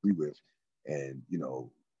I don't agree with. And, you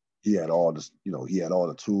know, he had all the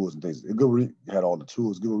tools and things. Gilbert had all the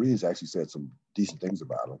tools. Gilbert Arenas actually said some decent things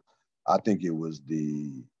about him. I think it was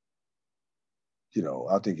the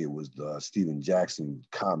Steven Jackson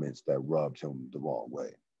comments that rubbed him the wrong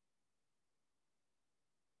way.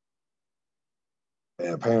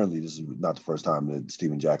 And apparently this is not the first time that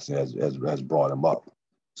Steven Jackson has brought him up.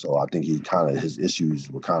 So I think his issues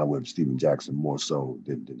were kind of with Steven Jackson more so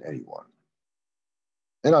than anyone.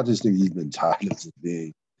 And I just think he's been tired of just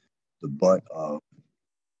being the butt of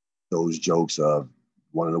those jokes of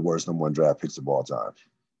one of the worst number one draft picks of all time.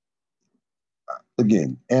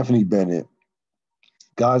 Again, Anthony Bennett,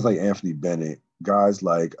 guys like Anthony Bennett, guys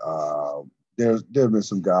like there have been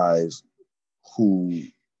some guys who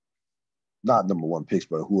not number one picks,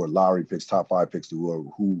 but who are lottery picks, top 5 picks,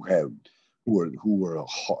 who had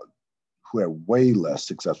way less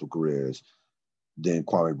successful careers than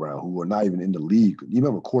Kwame Brown, who were not even in the league. You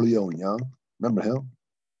remember Corleone Young? Remember him?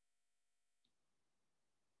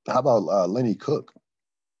 How about Lenny Cook?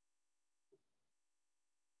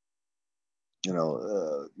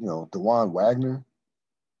 DeJuan Wagner.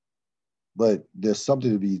 But there's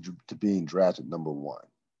something to being drafted number one.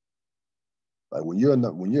 Like when you're,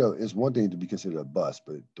 it's one thing to be considered a bust,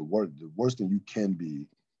 but the worst thing you can be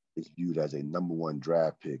is viewed as a number one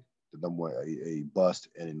draft pick, a bust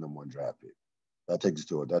and a number one draft pick. That takes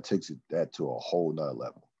that to a whole nother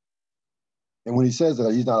level. And when he says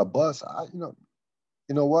that he's not a bust, you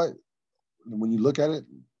know what? When you look at it,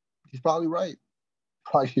 he's probably right.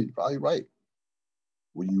 Probably right.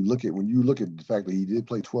 When you look at the fact that he did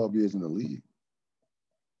play 12 years in the league.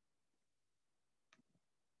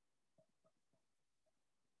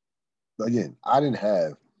 Again, I didn't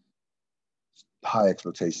have high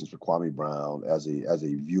expectations for Kwame Brown as a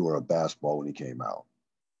viewer of basketball when he came out.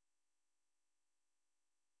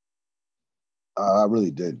 I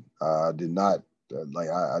really did. I did not I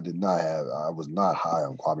was not high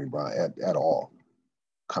on Kwame Brown at all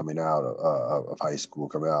coming out of high school,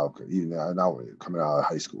 coming out of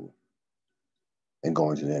high school and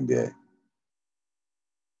going to the NBA.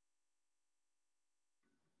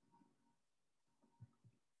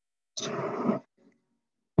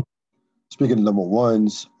 Speaking of number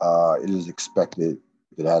ones, it is expected,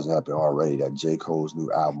 if it hasn't happened already, that J. Cole's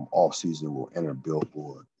new album, Off Season, will enter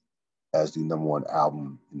Billboard as the number one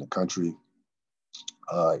album in the country.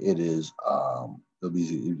 It's going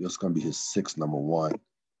to be his 6th number one.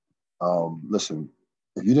 Listen,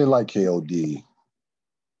 if you didn't like KOD,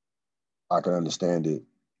 I can understand it.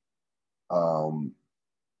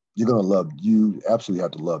 You absolutely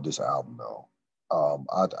have to love this album though.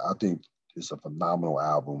 I think it's a phenomenal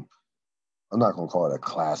album. I'm not going to call it a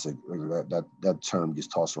classic. That term gets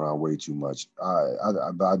tossed around way too much.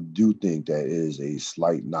 I do think that it is a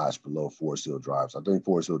slight notch below Forest Hill Drive. So I think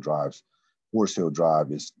Forest Hill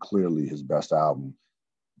Drive is clearly his best album.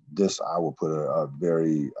 This I will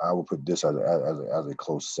put this as a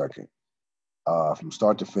close second. From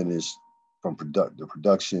start to finish, from the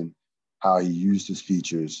production, how he used his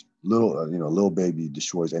features. Lil Baby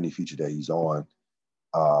destroys any feature that he's on.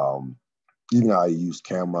 Even how he used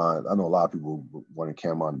Cameron. I know a lot of people wanted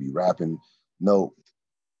Cameron to be rapping. No,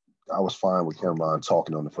 I was fine with Cameron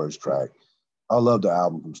talking on the first track. I love the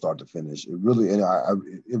album from start to finish. It really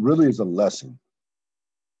is a lesson.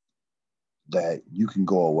 that you can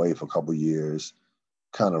go away for a couple of years,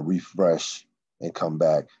 kind of refresh and come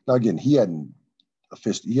back. Now again, he hadn't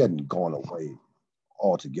gone away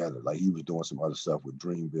altogether. Like he was doing some other stuff with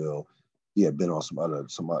Dreamville. He had been on some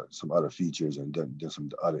other features and done some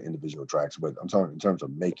other individual tracks. But I'm talking in terms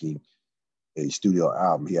of making a studio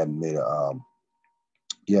album. He hadn't made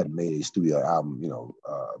a studio album,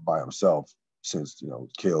 by himself since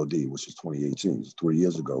KOD, which was 2018, 3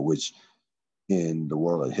 years ago. Which in the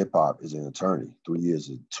world of hip hop is an eternity. 2 years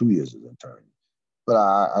is an eternity. But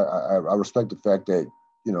I respect the fact that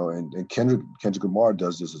and Kendrick Lamar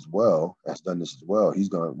does this as well. Has done this as well. He's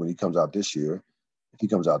gonna when he comes out this year. If he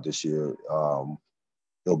comes out this year,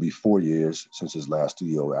 it'll be 4 years since his last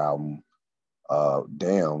studio album,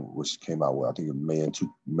 Damn, which came out I think in May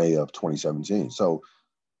of 2017. So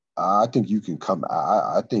I think you can come.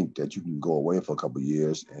 I think that you can go away for a couple of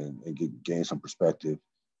years and gain some perspective,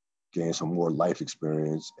 gain some more life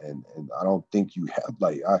experience, and I don't think you have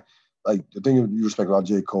like the thing you respect about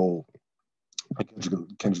J. Cole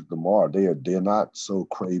and Kendrick Lamar. They're not so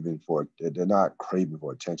craving for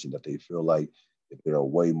attention that they feel like if they're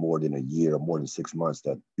away more than a year or more than 6 months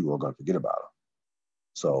that people are going to forget about them.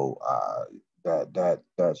 So that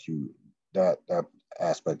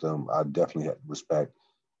aspect of them, I definitely respect.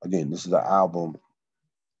 Again, this is an album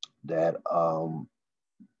that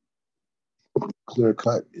clear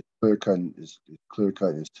cut is to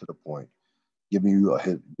the point, giving you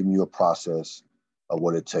a process of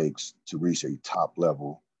what it takes to reach a top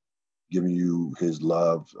level, giving you his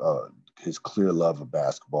clear love of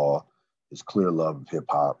basketball, his clear love of hip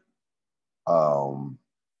hop.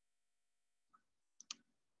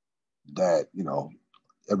 That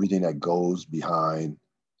everything that goes behind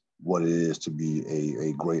what it is to be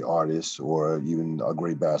a great artist or even a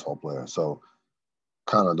great basketball player. So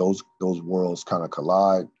kind of those worlds kind of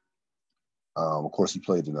collide. Of course, he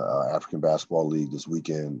played in the African Basketball League this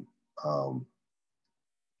weekend.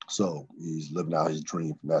 So he's living out his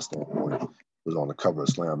dream from that standpoint. He was on the cover of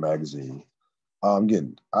Slam magazine.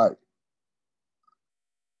 Again, I'm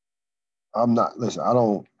not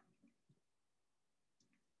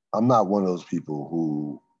one of those people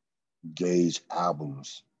who gauge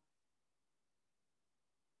albums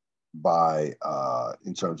by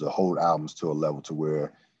in terms of hold albums to a level to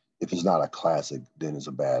where if it's not a classic, then it's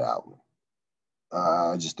a bad album.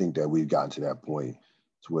 I just think that we've gotten to that point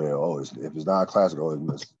to where if it's not a classic,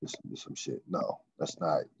 it's some shit. No, that's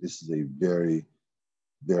not. This is a very,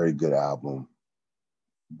 very good album.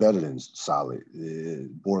 Better than solid.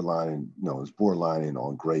 Borderline, it's borderlining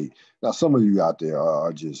on great. Now, some of you out there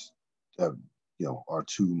are just are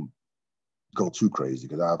go too crazy,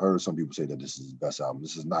 because I've heard some people say that this is his best album.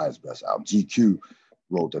 This is not his best album. GQ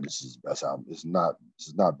wrote that this is his best album. This is not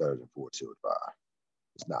better than 425.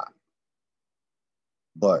 It's not.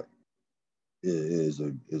 But it is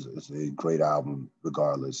a great album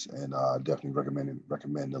regardless, and definitely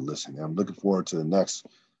recommend to listen. And I'm looking forward to the next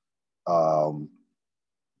one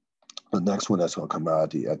that's going to come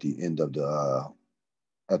out at the end of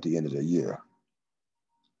the year.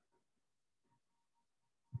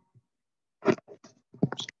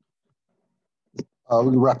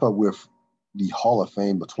 We can wrap up with the Hall of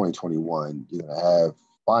Fame of 2021. You're going to have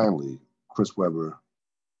finally Chris Webber,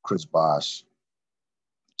 Chris Bosh,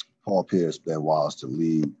 Paul Pierce, Ben Wallace to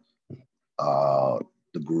lead the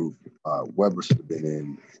group. Webber should have been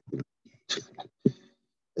in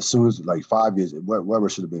as soon as 5 years. Webber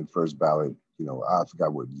should have been first ballot. I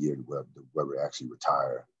forgot what year Webber actually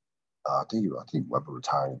retired. I think Webber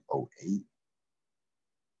retired in 2008.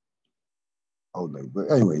 But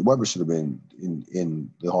anyway, Webber should have been in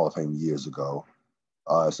the Hall of Fame years ago.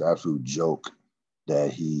 It's an absolute joke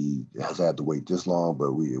that he has had to wait this long,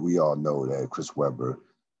 but we all know that Chris Webber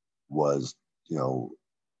was, if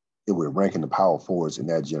we're ranking the power forwards in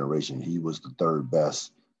that generation, he was the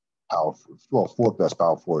fourth best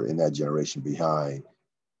power forward in that generation behind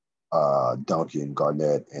Duncan,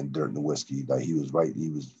 Garnett, and Dirk Nowitzki. He was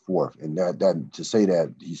fourth, and that to say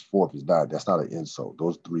that he's fourth that's not an insult.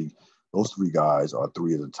 Those three guys are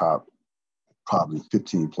three of the top probably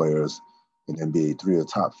 15 players in NBA, three of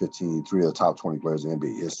the top 15, three of the top 20 players in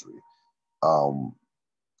NBA history.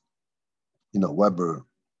 Webber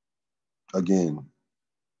again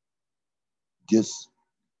gets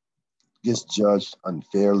judged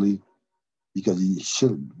unfairly because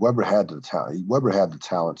Webber had the talent. Webber had the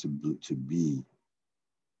talent to be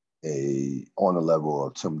on the level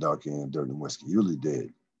of Tim Duncan and Dirk Nowitzki. He really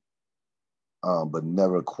did, but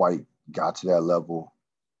never quite got to that level.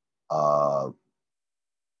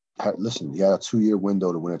 He had a 2-year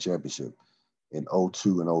window to win a championship in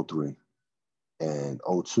 2002 and 2003. And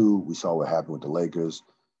 2002, we saw what happened with the Lakers.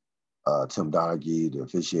 Tim Donaghy, the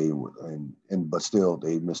officiating, but still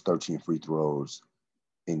they missed 13 free throws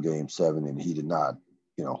in Game 7, and he did not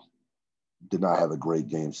have a great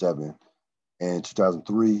Game 7. And in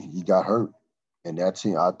 2003, he got hurt, and that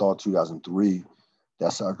team, I thought 2003,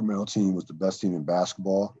 that Sacramento team was the best team in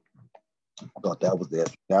basketball. I thought that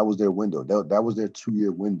was their window. That was their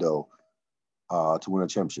 2-year window to win a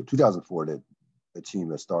championship. 2004, the team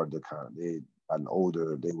that started they gotten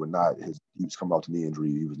older. They were not he was coming off the knee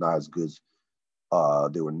injury. He was not as good.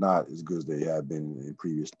 They were not as good as they had been in the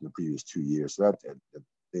previous 2 years. So that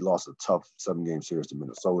they lost a tough 7-game series to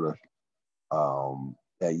Minnesota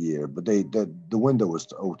that year. But the window was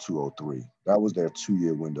 02-03. That was their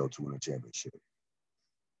 2-year window to win a championship.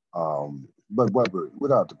 But Webber,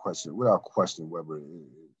 without question, Webber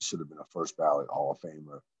should have been a first ballot Hall of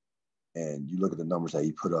Famer. And you look at the numbers that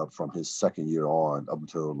he put up from his second year on up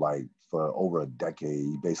until for over a decade,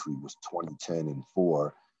 he basically was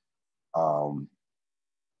 20-10-4.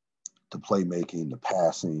 The playmaking, the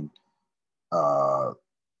passing,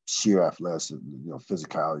 sheer athleticism,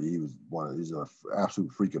 physicality. He's an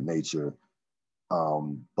absolute freak of nature.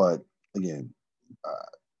 But again,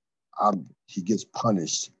 he gets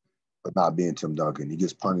punished for not being Tim Duncan. He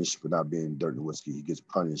gets punished for not being Dirk Nowitzki. He gets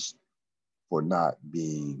punished for not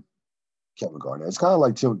being Kevin Garnett. It's kind of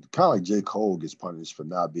like J. Cole gets punished for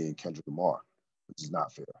not being Kendrick Lamar, which is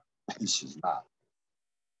not fair. It's just not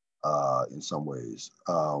in some ways.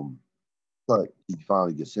 But he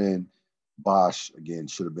finally gets in. Bosh, again,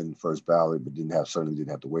 should have been first ballot, but certainly didn't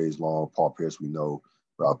have to wait as long. Paul Pierce, we know,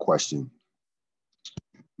 without question,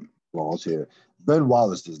 belongs here. Ben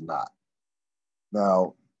Wallace does not.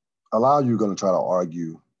 Now, a lot of you are going to try to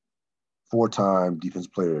argue 4-time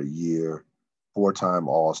Defensive Player of the Year, 4-time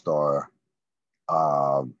All-Star,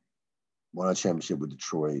 won a championship with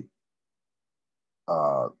Detroit,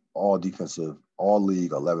 all defensive, all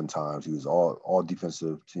league 11 times. He was all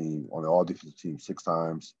defensive team on the all defensive team 6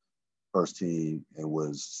 times, first team, and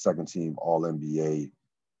was second team All NBA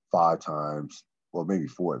 5 times. Well, maybe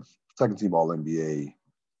 4. Second team All NBA,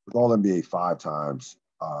 was All NBA 5 times.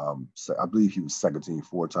 So I believe he was second team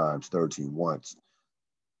 4 times, third team once.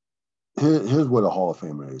 Here's what a Hall of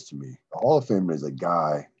Famer is to me. A Hall of Famer is a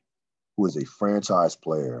guy who is a franchise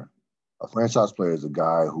player. A franchise player is a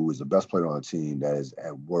guy who is the best player on a team that is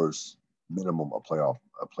at worst minimum a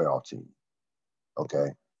playoff team. Okay.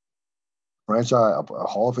 A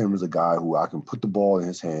Hall of Famer is a guy who I can put the ball in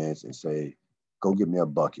his hands and say, go get me a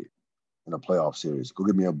bucket in a playoff series. Go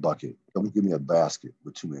get me a bucket. Go get me a basket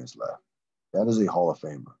with 2 minutes left. That is a Hall of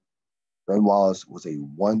Famer. Ben Wallace was a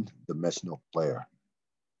one-dimensional player.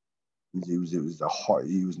 The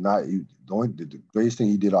greatest thing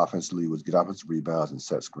he did offensively was get offensive rebounds and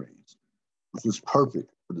set screens, which was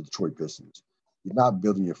perfect for the Detroit Pistons. You're not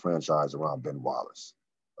building your franchise around Ben Wallace,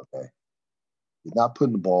 okay? You're not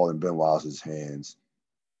putting the ball in Ben Wallace's hands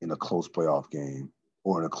in a close playoff game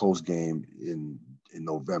or in a close game in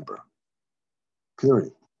November,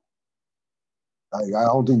 period. I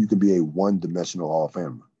don't think you can be a one-dimensional Hall of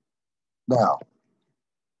Famer. Now,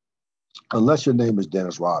 unless your name is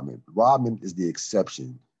Dennis Rodman. Rodman is the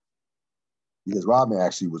exception because Rodman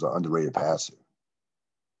actually was an underrated passer.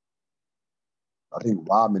 I think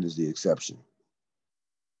Rodman is the exception.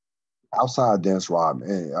 Outside Dennis Rodman,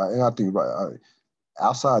 and I think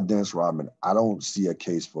outside Dennis Rodman, I don't see a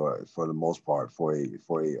case for the most part for a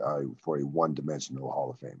one-dimensional Hall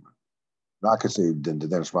of Famer. Now, I could say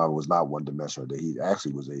Dennis Rodman was not one-dimensional; that he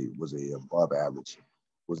actually was a above average,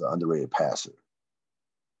 was an underrated passer.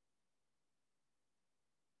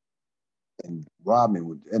 And Rodman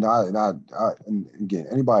would, and again,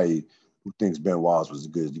 anybody who thinks Ben Wallace was as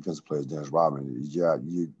good as defensive player as Dennis Rodman,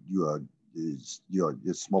 you're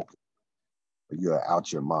smoking. You're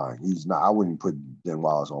out your mind. He's not. I wouldn't put Ben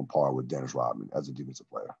Wallace on par with Dennis Rodman as a defensive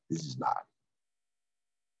player. He's just not.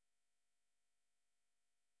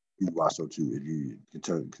 You watch so too if you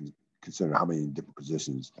consider how many different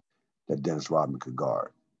positions that Dennis Rodman could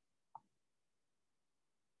guard.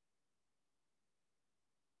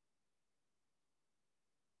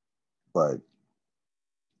 But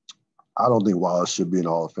I don't think Wallace should be in the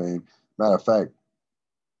Hall of Fame. Matter of fact,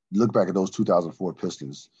 look back at those 2004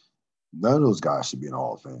 Pistons. None of those guys should be in the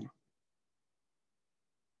Hall of Fame.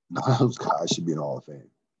 None of those guys should be in the Hall of Fame.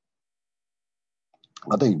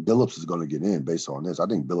 I think Billups is going to get in based on this. I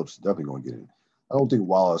think Billups is definitely going to get in. I don't think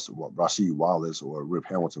Rasheed Wallace or Rip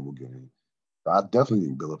Hamilton will get in. I definitely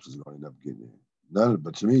think Billups is going to end up getting in.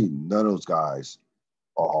 But to me, none of those guys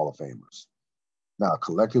are Hall of Famers. Now,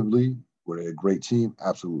 collectively, were they a great team?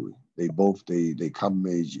 Absolutely. They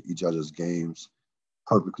complement each other's games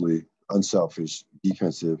perfectly, unselfish,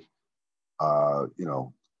 defensive,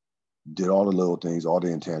 did all the little things, all the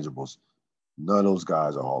intangibles. None of those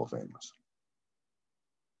guys are Hall of Famers.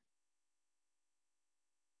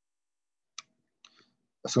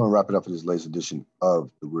 That's going to wrap it up for this latest edition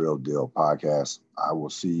of the Real Deal podcast. I will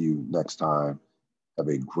see you next time. Have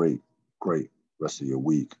a great, great rest of your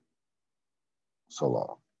week. So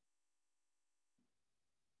long.